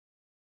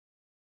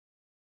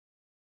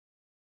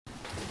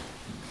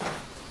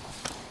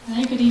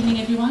Hello, good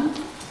evening everyone.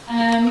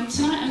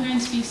 Tonight I'm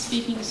going to be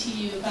speaking to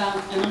you about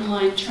an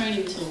online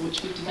training tool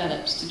which we've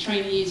developed to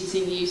train users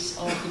in use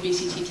of the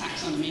BCT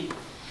taxonomy.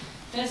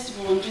 First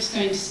of all, I'm just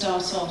going to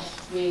start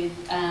off with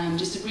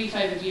just a brief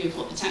overview of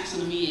what the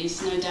taxonomy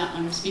is. No doubt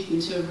I'm speaking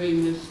to a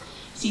room of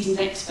seasoned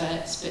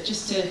experts, but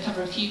just to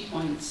cover a few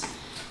points.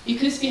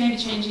 Because behaviour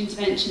change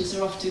interventions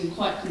are often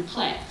quite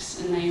complex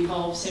and they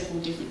involve several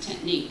different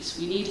techniques,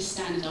 we need a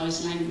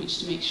standardised language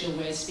to make sure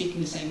we're speaking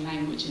the same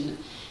language and that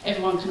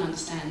everyone can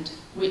understand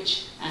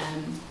which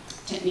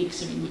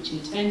techniques are in which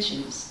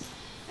interventions.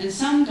 And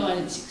some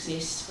guidance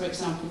exists, for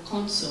example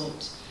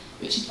Consort,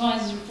 which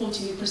advises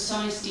reporting the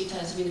precise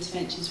details of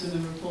interventions when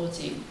we're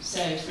reporting.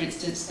 So, for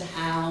instance, the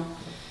how,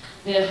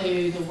 the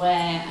who, the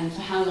where, and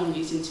for how long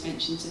these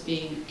interventions are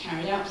being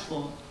carried out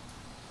for.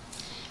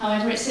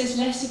 However, it says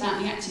less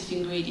about the active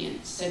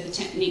ingredients, so the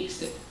techniques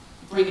that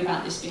bring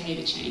about this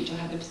behaviour change or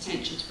have the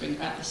potential to bring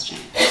about this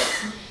change.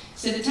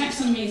 So the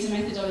taxonomy is a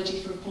methodology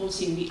for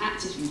reporting the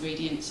active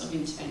ingredients of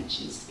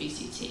interventions, the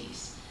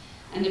BCTs.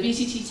 And the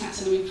BCT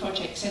taxonomy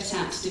project set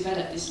out to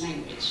develop this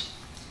language.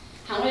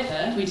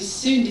 However, we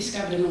soon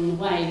discovered along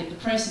the way that the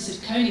process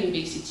of coding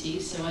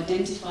BCTs, so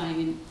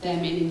identifying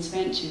them in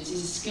interventions,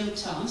 is a skilled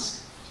task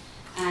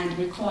and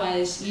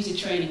requires user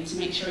training to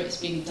make sure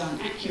it's being done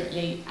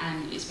accurately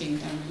and it's being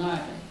done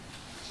reliably.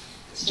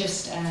 So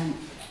just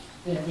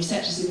the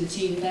researchers in the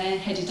team there,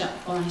 headed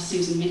up by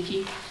Susan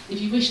Mickey. If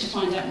you wish to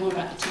find out more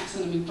about the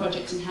taxonomy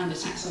project and how the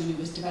taxonomy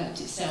was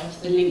developed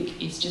itself, the link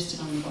is just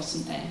along the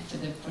bottom there for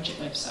the project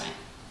website.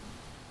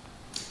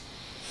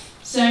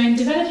 So in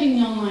developing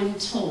the online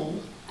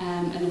tool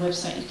and the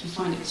website you can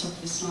find at the top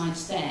of the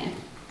slides there,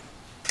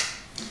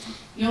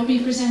 you'll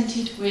be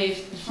presented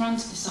with the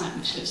front of the site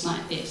which looks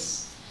like this.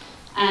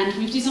 And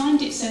we've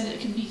designed it so that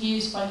it can be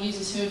used by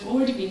users who have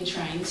already been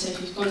trained. So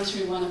if you've gone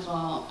through one of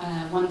our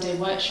one-day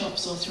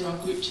workshops or through our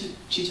group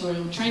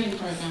tutorial training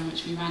program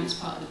which we ran as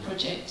part of the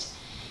project,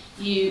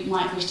 you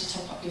might wish to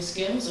top up your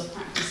skills or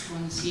practice the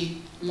ones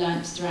you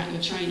learnt throughout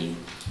your training.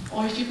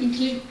 Or if you're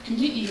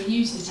completely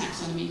new to the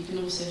taxonomy, you can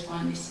also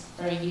find this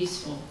very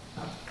useful.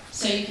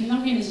 So you can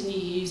log in as a new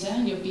user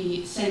and you'll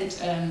be sent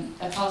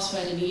a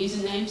password and a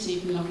username so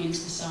you can log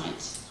into the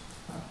site.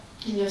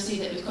 And you'll see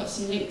that we've got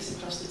some links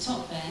across the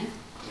top there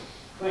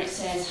where it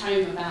says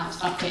home about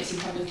updates and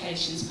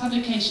publications.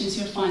 Publications,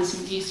 you'll find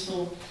some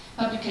useful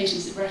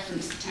publications that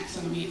reference the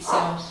taxonomy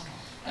itself.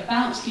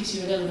 About gives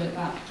you a little bit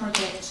about the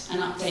project, and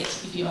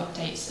updates give you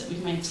updates that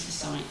we've made to the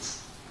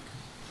site.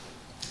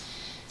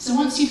 So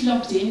once you've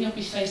logged in, you'll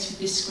be faced with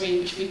this screen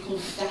which we call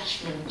the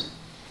dashboard.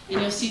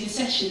 And you'll see the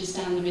sessions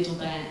down the middle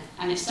there.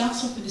 And it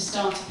starts off with a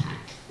starter pack.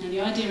 Now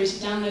the idea is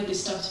to download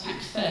this starter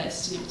pack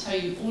first, and it will tell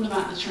you all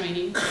about the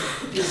training,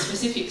 the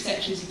specific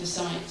sections of the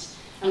site,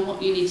 and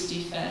what you need to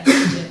do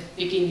first to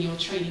begin your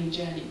training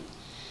journey.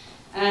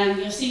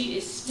 You'll see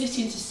it's split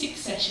into 6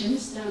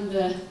 sessions down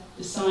the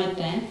side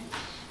there.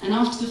 And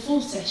after the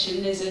 4th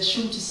session, there's a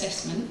short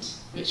assessment,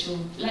 which will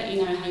let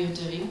you know how you're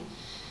doing.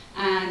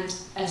 And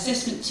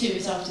assessment 2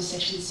 is after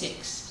session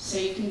 6. So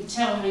you can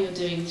tell how you're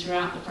doing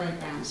throughout the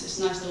programme, so it's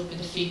a nice little bit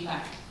of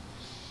feedback.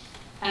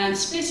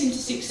 Split into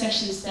 6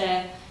 sessions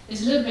there,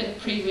 there's a little bit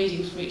of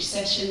pre-reading for each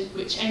session,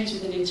 which ends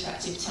with an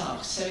interactive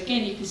task. So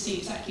again, you can see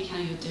exactly how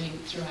you're doing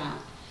throughout.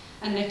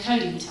 And they're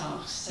coding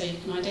tasks, so you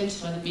can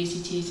identify the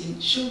BCTs in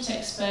short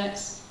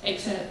excerpts,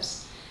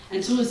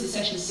 and towards the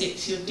session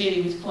 6, you're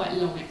dealing with quite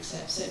long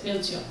excerpts, so it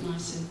builds you up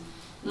nice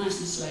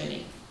and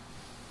slowly.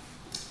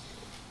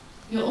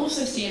 You'll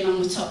also see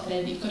along the top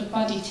there that you've got a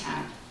buddy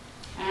tab.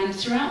 And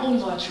throughout all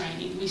of our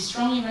training, we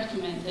strongly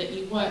recommend that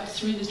you work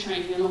through the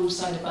training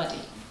alongside a buddy,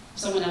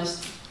 someone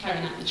else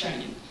carrying out the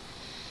training.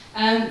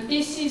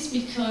 This is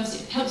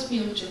because it helps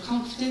build your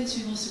confidence.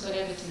 We've also got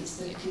evidence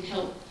that it can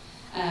help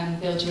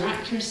build your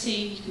accuracy.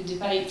 You can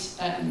debate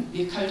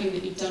the coding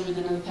that you've done with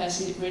another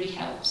person. It really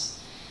helps.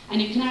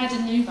 And you can add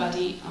a new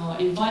buddy or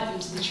invite them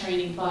to the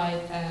training by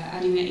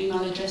adding their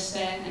email address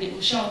there, and it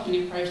will show up in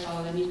your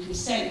profile, and you can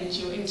send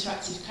your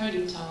interactive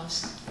coding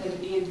task. Then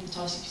at the end of the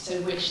task, if you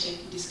so wish, you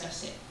can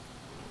discuss it.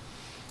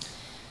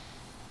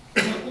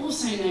 You'll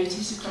also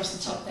notice across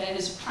the top there,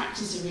 there's a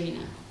practice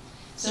arena.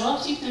 So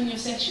after you've done your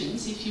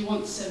sessions, if you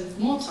want some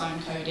more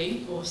time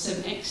coding or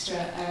some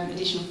extra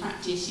additional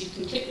practice, you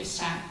can click this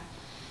tab,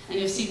 and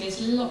you'll see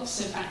there's lots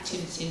of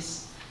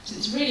activities. So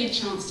it's really a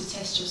chance to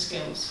test your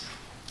skills.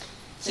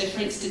 So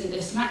for instance,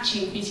 there's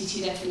matching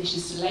BCT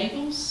definitions to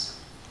labels,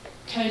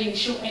 coding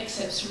short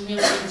excerpts from real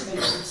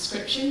intervention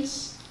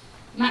descriptions,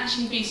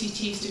 matching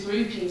BCTs to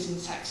groupings in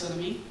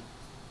taxonomy,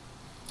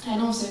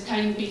 and also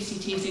coding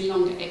BCTs in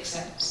longer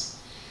excerpts.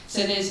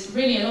 So there's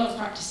really a lot of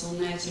practice on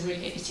there to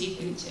really get your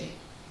teeth into.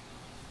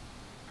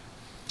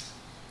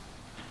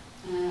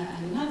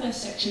 Another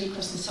section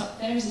across the top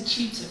there is a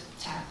Tutor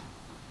tab.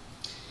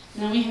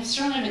 Now we have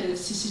strong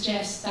evidence to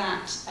suggest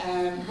that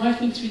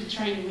working through the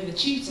training with a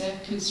tutor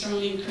can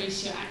strongly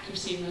increase your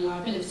accuracy and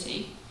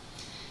reliability.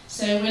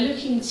 So we're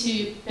looking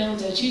to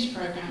build a tutor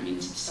program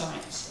into the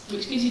site,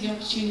 which gives you the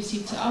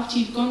opportunity to, after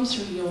you've gone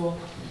through your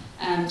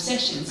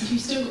sessions, if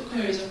you've still got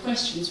queries or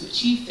questions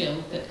which you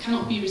feel that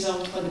cannot be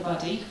resolved by the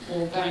buddy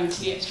or going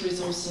to the extra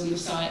resources on the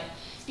site,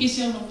 gives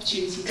you an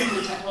opportunity to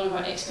contact one of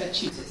our expert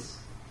tutors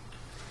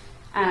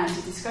and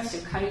to discuss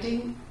your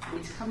coding, and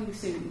it's coming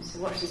soon, so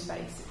watch this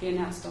space. It'll be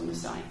announced on the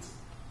site.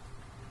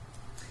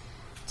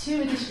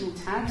 2 additional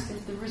tabs.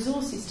 There's the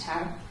resources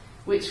tab,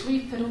 which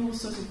we've put all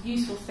sorts of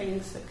useful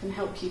things that can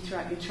help you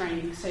throughout your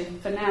training. So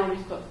for now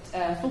we've got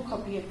a full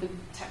copy of the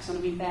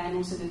taxonomy there and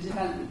also the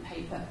development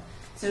paper.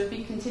 So we'll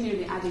be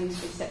continually adding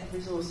to this set of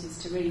resources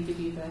to really give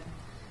you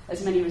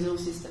as many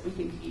resources that we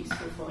think are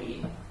useful for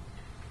you.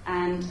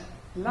 And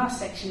the last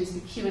section is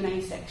the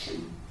Q&A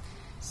section.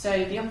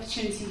 So the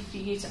opportunity for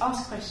you to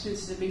ask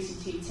questions to the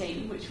BCT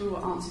team, which we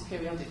will answer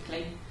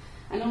periodically,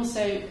 and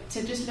also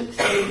to just look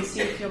through and see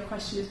if your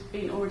question has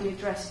been already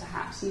addressed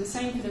perhaps. And the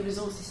same for the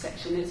resources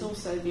section. There's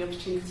also the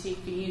opportunity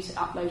for you to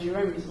upload your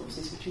own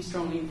resources, which we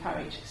strongly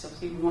encourage, because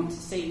obviously we want to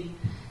see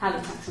how the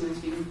taxonomy has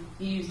been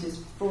used as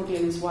broadly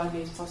and as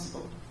widely as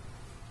possible.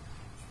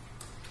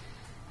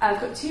 I've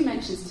got 2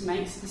 mentions to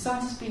make. So the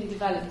site has been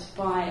developed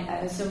by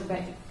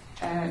Silverback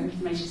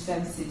Information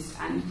Services,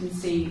 and you can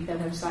see their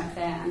website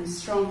there, and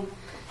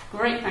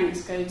great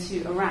thanks go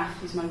to Araf,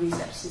 who's my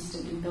research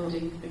assistant in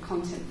building the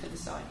content for the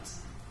site.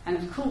 And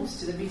of course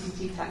to the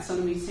BCT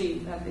Taxonomy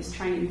team that this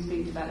training has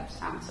been developed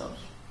out of.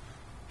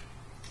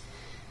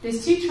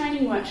 There's 2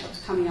 training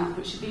workshops coming up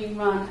which are being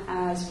run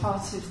as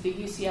part of the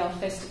UCL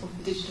Festival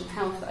for Digital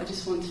Health that I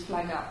just want to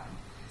flag up.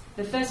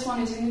 The first one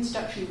is an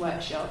introductory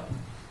workshop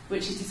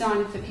which is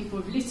designed for people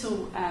with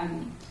little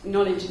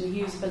knowledge and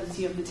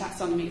usability of the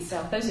taxonomy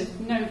itself, those who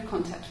have no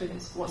contact with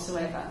it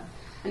whatsoever,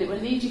 and it will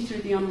lead you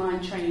through the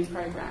online training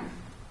programme.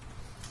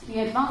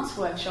 The advanced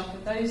workshop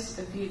are those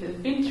of you that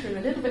have been through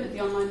a little bit of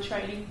the online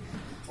training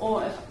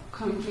or have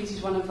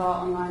completed one of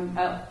our online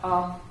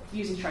our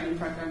user training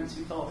programmes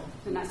before,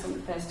 and that's on the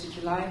 1st of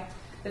July.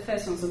 The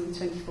first one's on the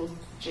 24th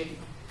of June.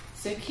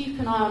 So keep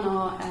an eye on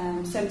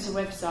our centre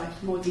website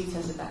for more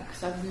details of that,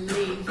 because I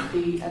believe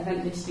the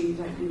event listing is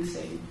opening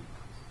soon.